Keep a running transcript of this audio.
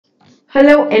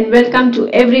Hello and welcome to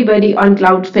everybody on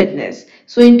Cloud Fitness.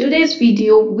 So in today's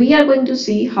video, we are going to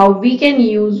see how we can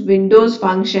use Windows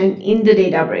function in the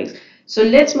Databricks. So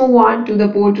let's move on to the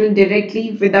portal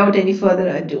directly without any further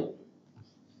ado.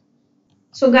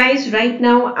 So guys, right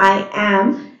now I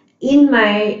am in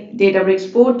my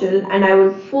Databricks portal and I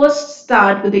will first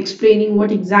start with explaining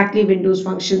what exactly Windows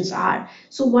functions are.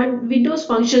 So Windows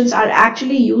functions are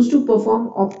actually used to perform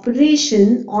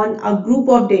operation on a group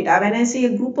of data. When I say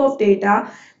a group of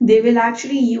data, they will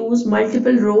actually use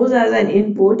multiple rows as an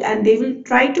input and they will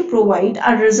try to provide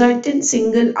a resultant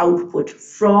single output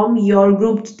from your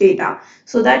grouped data.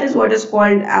 So that is what is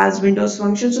called as Windows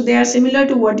functions. So they are similar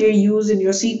to what you use in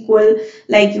your SQL,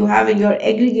 like you have in your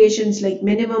aggregations like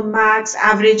minimum, max,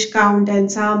 average, count,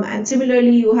 and sum. And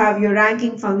similarly, you have your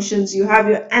ranking functions, you have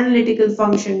your analytical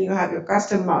function, you have your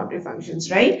custom boundary functions,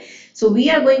 right? So we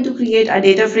are going to create a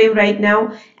data frame right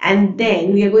now, and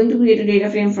then we are going to create a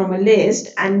data frame from a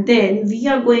list, and then we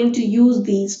are going to use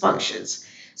these functions.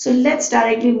 So let's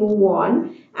directly move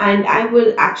on, and I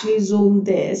will actually zoom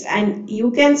this, and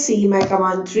you can see my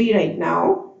command 3 right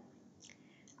now.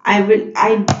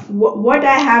 What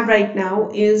I have right now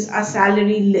is a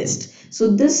salary list.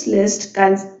 So this list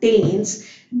contains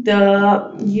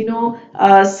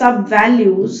the sub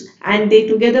values, and they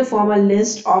together form a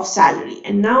list of salary.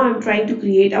 And now I'm trying to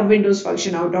create a Windows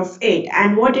function out of it.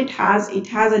 And what it has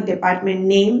a department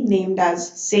name named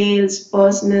as sales,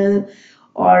 personal,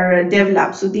 or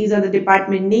develop. So these are the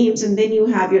department names, and then you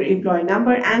have your employee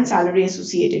number and salary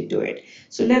associated to it.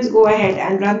 So let's go ahead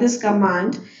and run this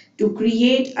command to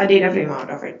create a data frame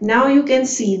out of it. Now you can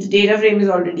see the data frame is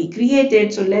already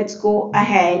created. So let's go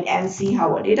ahead and see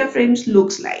how a data frame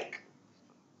looks like.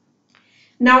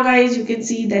 Now guys, you can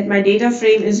see that my data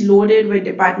frame is loaded with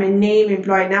department name,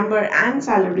 employee number, and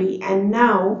salary. And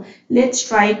now let's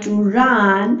try to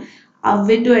run a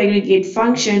window aggregate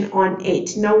function on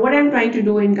it. Now what I'm trying to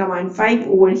do in command 5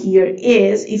 over here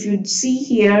is, if you see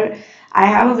here, I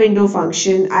have a window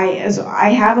function.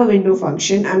 I have a window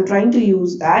function. I'm trying to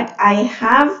use that. I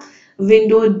have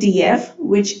window df,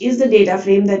 which is the data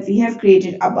frame that we have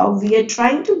created above. We are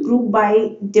trying to group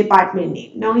by department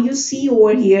name. Now you see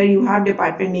over here you have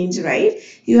department names, right?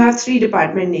 You have 3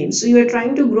 department names. So you are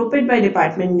trying to group it by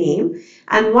department name.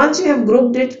 And once you have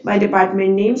grouped it by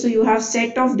department name, so you have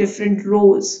set of different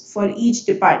rows for each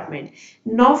department.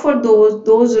 Now for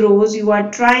those rows, you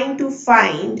are trying to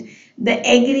find the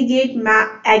aggregation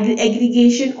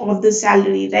of the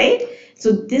salary, right?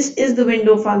 So this is the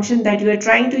window function that you are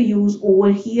trying to use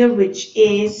over here, which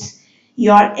is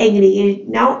your aggregate.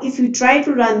 Now if you try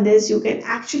to run this, you can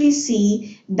actually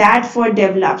see that for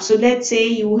develop. So let's say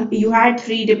you had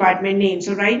 3 department names.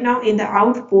 So right now in the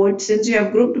output, since you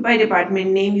have grouped by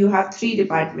department name, you have 3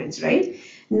 departments, right?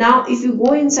 Now if you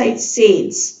go inside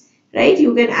sales, right,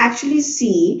 you can actually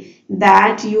see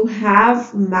that you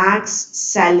have max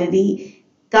salary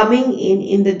coming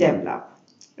in the develop,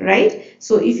 right?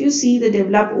 So if you see the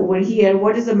develop over here,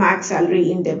 what is the max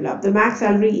salary in develop? The max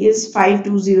salary is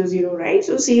 5200, right?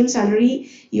 So same salary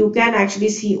you can actually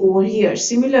see over here.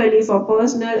 Similarly for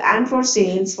personal and for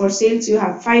sales you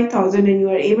have 5000 and you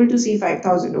are able to see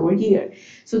 5000 over here.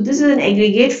 So this is an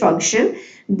aggregate function.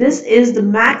 This is the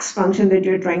max function that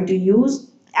you're trying to use,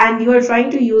 and you are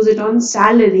trying to use it on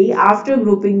salary after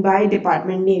grouping by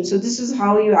department name. So this is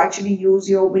how you actually use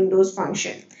your Windows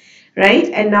function, right?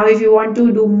 And now if you want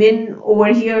to do min over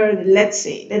here, let's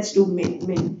do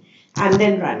min and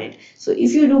then run it. So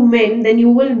if you do min, then you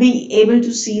will be able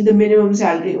to see the minimum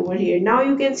salary over here. Now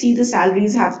you can see the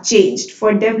salaries have changed.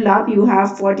 For develop you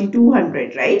have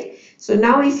 4200, right? So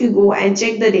now if you go and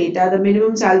check the data, the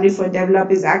minimum salary for develop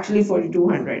is actually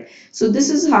 4200. So this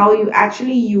is how you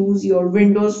actually use your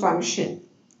Windows function.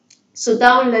 So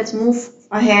now let's move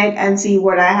ahead and see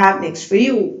what I have next for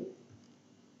you.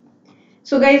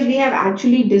 So guys, we have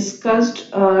actually discussed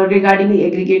regarding the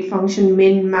aggregate function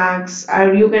min, max,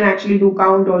 or you can actually do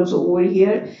count also over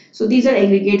here. So these are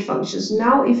aggregate functions.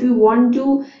 Now if you want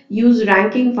to use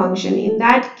ranking function, in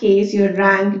that case your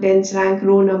rank, dense rank,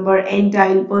 row number,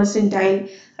 entile, percentile,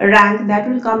 rank, that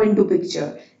will come into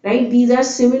picture, right? These are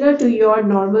similar to your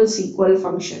normal SQL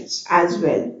functions as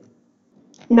well.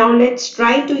 Now let's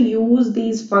try to use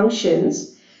these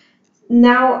functions.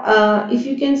 Now, if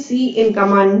you can see in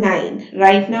command 9,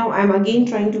 right now I'm again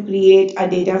trying to create a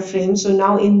data frame. So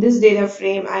now in this data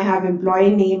frame, I have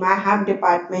employee name, I have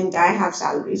department, I have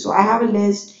salary. So I have a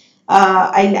list.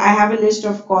 I have a list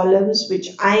of columns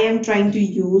which I am trying to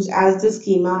use as the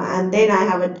schema, and then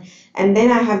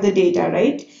I have the data,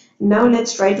 right? Now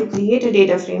let's try to create a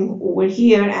data frame over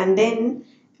here, and then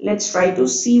let's try to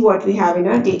see what we have in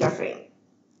our data frame.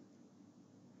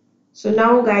 So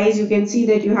now guys, you can see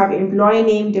that you have employee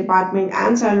name, department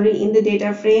and salary in the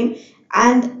data frame.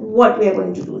 And what we are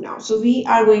going to do now, so we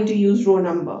are going to use row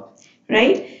number,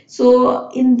 right? So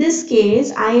in this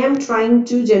case, I am trying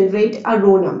to generate a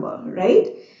row number, right?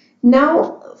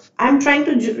 Now I'm trying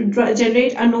to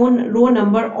generate a known row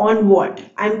number on what?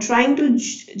 I'm trying to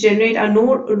generate a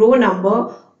row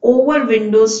number over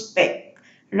Windows spec.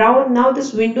 Now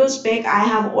this Windows spec, I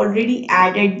have already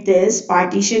added this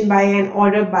partition by and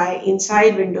order by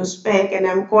inside Windows spec, and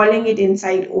I'm calling it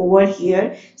inside over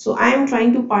here. So I am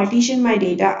trying to partition my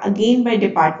data again by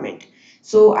department.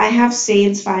 So I have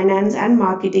sales, finance and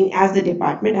marketing as the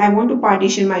department. I want to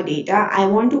partition my data. I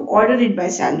want to order it by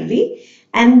salary,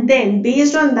 and then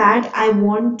based on that I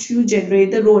want to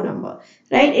generate the row number,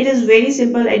 right? It is very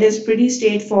simple, it is pretty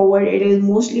straightforward, it is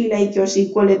mostly like your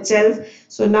SQL itself.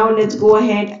 So now let's go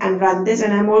ahead and run this,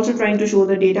 and I'm also trying to show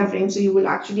the data frame so you will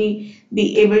actually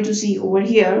be able to see over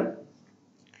here.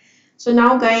 So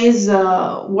now guys,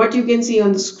 what you can see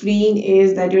on the screen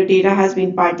is that your data has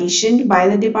been partitioned by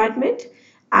the department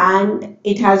and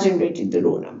it has generated the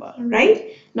row number,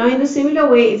 right? Now in the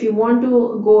similar way, if you want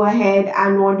to go ahead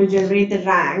and want to generate the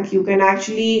rank, you can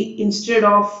actually, instead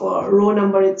of row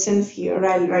number itself here,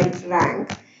 I'll write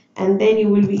rank, and then you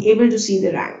will be able to see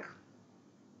the rank.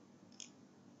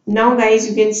 Now guys,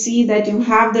 you can see that you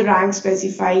have the rank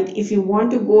specified. If you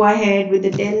want to go ahead with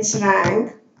the dense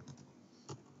rank,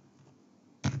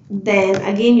 then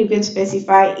again you can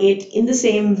specify it in the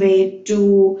same way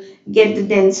to get the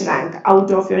dense rank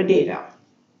out of your data.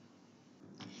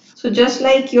 So just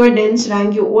like your dense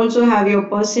rank, you also have your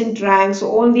percent rank.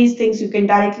 So all these things you can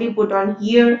directly put on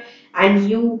here and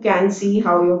you can see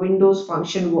how your Windows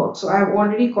function works. So I've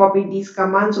already copied these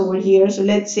commands over here. So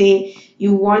let's say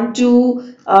you want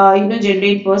to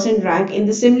generate percent rank. In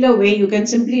the similar way, you can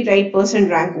simply write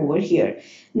percent rank over here.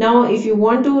 Now if you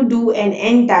want to do an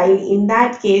entile, in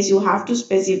that case you have to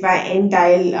specify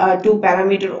entile to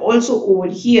parameter also over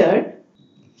here.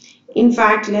 In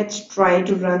fact, let's try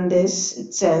to run this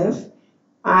itself.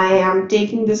 I am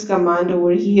taking this command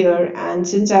over here, and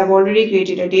since I've already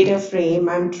created a data frame,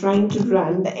 I'm trying to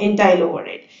run the entile over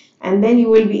it, and then you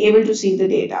will be able to see the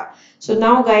data. So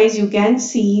now guys, you can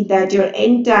see that your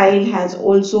entile has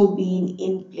also been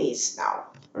in place now,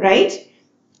 right?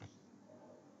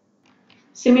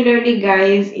 Similarly,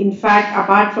 guys, in fact,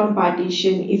 apart from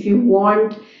partition, if you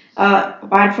want,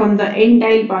 apart from the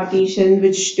entile partition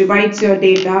which divides your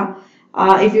data,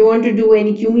 if you want to do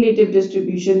any cumulative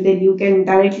distribution, then you can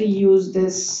directly use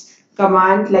this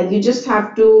command. Like you just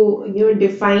have to,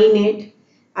 define it,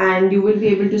 and you will be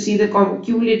able to see the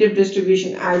cumulative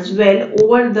distribution as well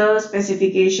over the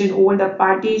specification, over the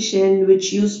partition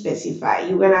which you specify.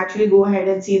 You can actually go ahead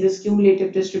and see this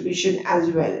cumulative distribution as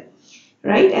well,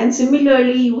 right? And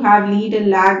similarly, you have lead and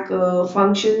lag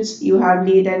functions. You have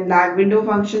lead and lag window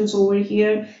functions over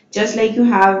here, just like you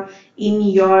have in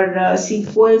your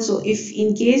SQL. So if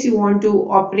in case you want to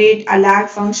operate a lag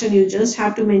function, you just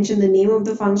have to mention the name of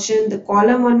the function, the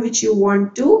column on which you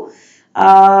want to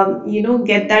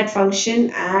get that function,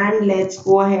 and let's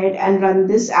go ahead and run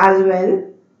this as well.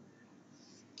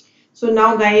 So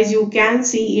now guys, you can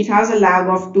see it has a lag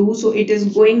of 2. So it is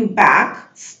going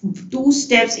back 2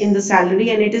 steps in the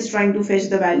salary and it is trying to fetch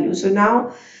the value. So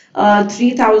now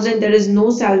 3000, there is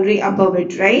no salary above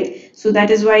it, right? So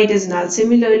that is why it is null.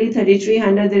 Similarly,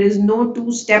 3300, there is no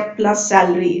 2-step plus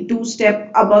salary,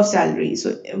 2-step above salary.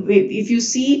 So if you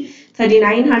see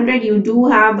 3900, you do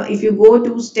have, if you go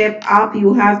 2-step up,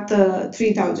 you have the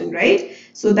 3000, right?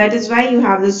 So that is why you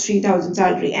have this 3000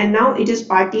 salary, and now it is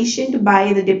partitioned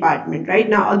by the department. Right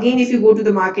now, again, if you go to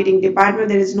the marketing department,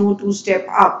 there is no 2-step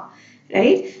up,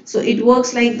 right? So it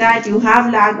works like that. You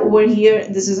have lag over here.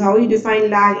 This is how you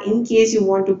define lag. In case you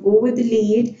want to go with the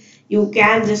lead, you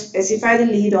can just specify the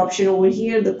lead option over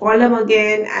here, the column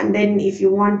again, and then if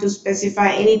you want to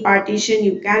specify any partition,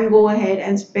 you can go ahead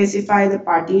and specify the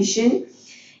partition.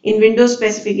 In Windows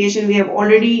specification, we have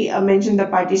already mentioned the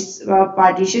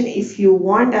partition. If you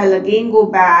want, I'll again go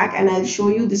back and I'll show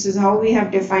you. This is how we have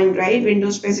defined, right?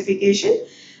 Windows specification,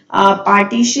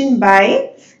 partition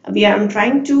by, I'm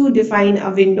trying to define a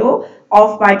window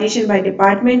of partition by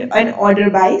department and order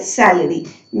by salary.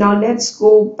 Now let's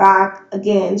go back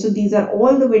again. So these are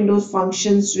all the Windows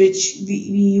functions which we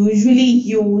usually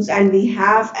use, and we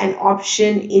have an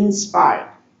option in Spark.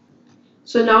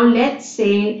 So now let's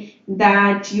say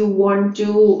that you want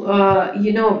to,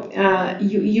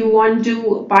 you want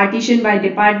to partition by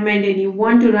department and you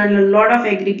want to run a lot of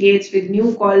aggregates with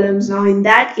new columns. Now in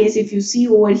that case, if you see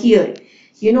over here,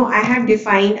 I have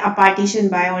defined a partition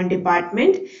by on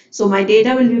department. So my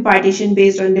data will be partitioned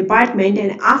based on department,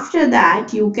 and after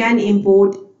that you can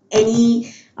import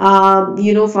any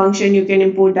function. You can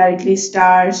import directly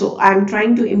star. So I'm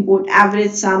trying to import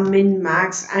average, sum, min,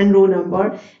 max, and row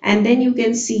number, and then you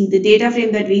can see the data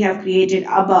frame that we have created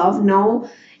above. Now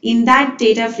in that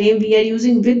data frame we are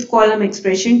using with column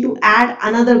expression to add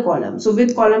another column. So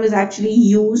with column is actually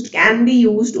can be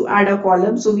used to add a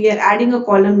column. So we are adding a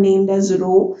column named as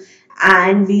row,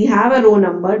 and we have a row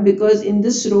number because in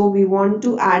this row we want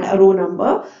to add a row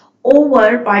number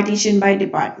over partition by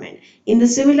department. In the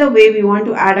similar way, we want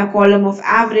to add a column of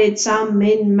average, sum,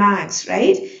 min, max,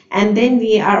 right? And then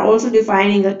we are also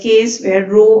defining a case where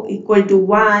row equal to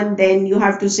 1. Then you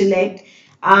have to select,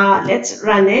 let's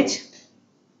run it.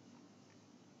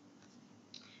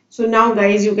 So now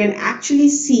guys, you can actually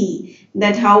see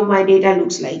that how my data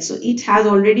looks like. So it has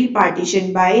already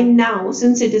partitioned by. Now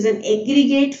since it is an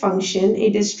aggregate function,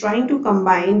 it is trying to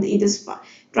combine, it is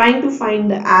trying to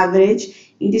find the average,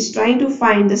 it is trying to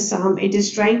find the sum, it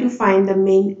is trying to find the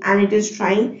min, and it is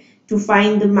trying to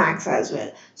find the max as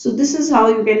well. So this is how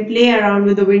you can play around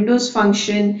with the Windows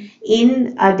function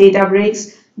in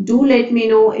Databricks. Do let me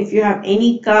know if you have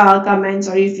any comments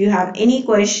or if you have any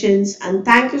questions, and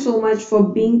thank you so much for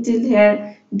being till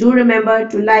here. Do remember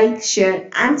to like, share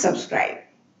and subscribe.